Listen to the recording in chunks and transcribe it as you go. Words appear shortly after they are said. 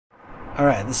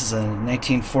Alright, this is a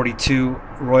 1942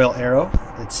 Royal Arrow.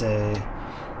 It's a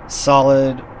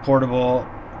solid, portable,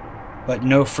 but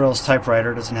no frills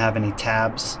typewriter. It doesn't have any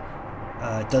tabs.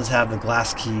 It does have the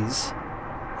glass keys,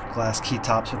 glass key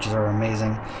tops, which are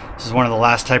amazing. This is one of the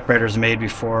last typewriters made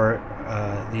before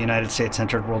the United States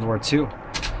entered World War II.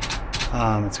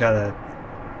 It's got a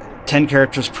 10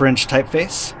 characters per inch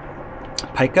typeface,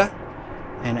 pica,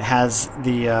 and it has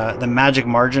the magic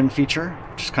margin feature,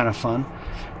 which is kind of fun.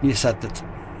 You set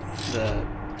the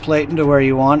plate into where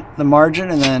you want the margin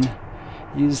and then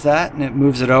use that and it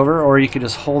moves it over, or you could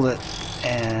just hold it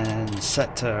and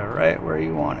set to right where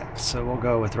you want it. So we'll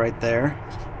go with right there.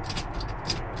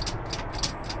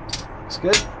 Looks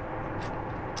good.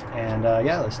 And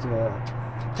yeah, let's do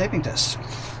a taping test.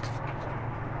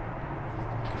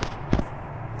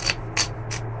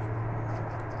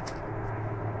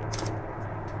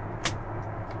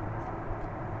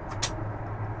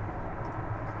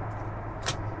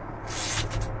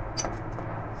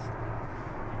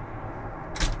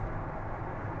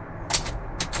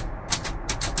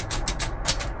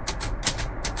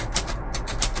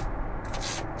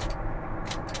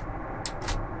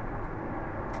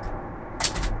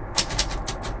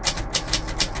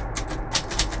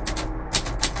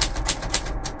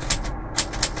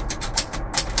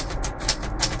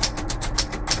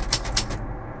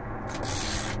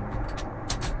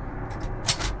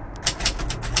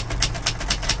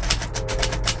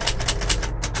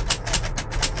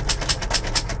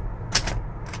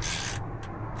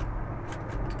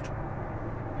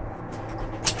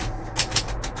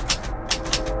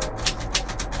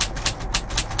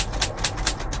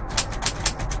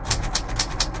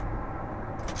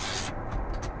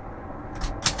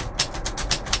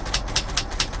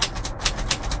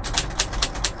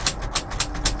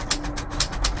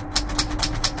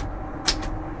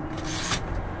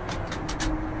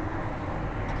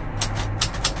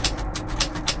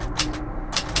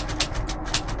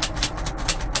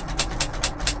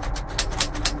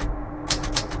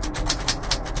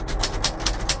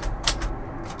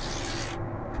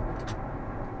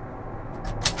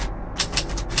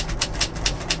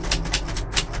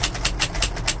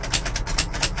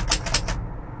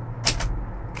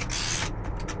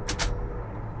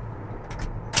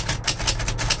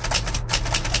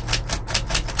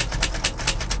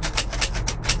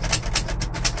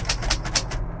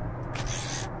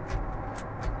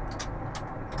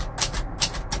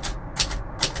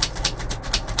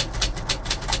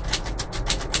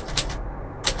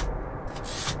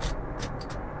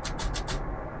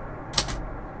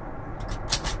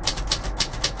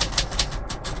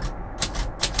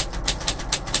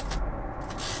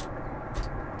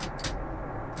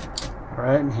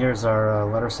 Alright, and here's our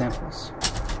letter samples.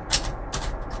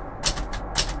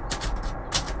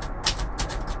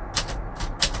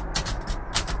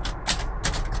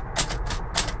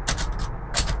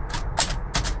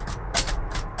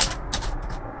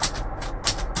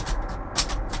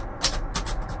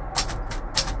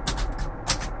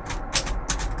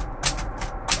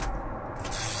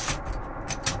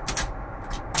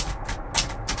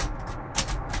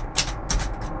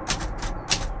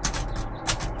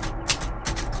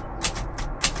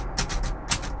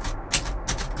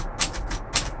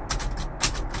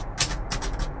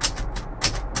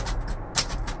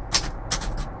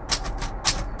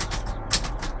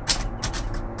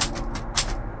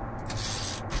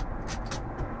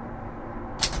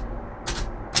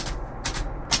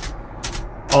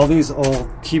 All these old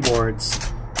keyboards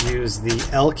use the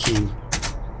L key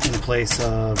in place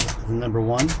of the number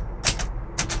 1.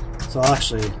 So I'll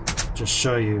actually just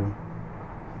show you.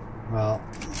 Well,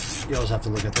 you always have to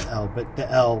look at the L, but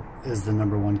the L is the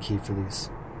number 1 key for these.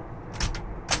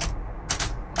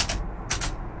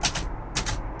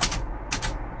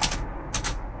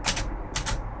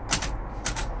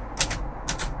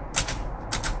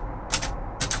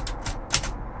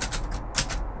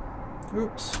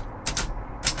 Oops.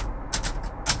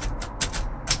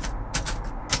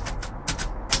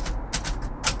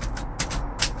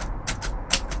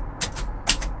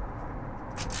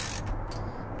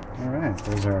 Alright,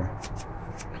 there's our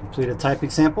completed typing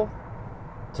sample.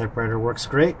 Typewriter works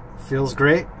great, feels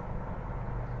great.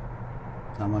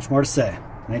 Not much more to say.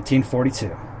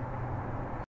 1942.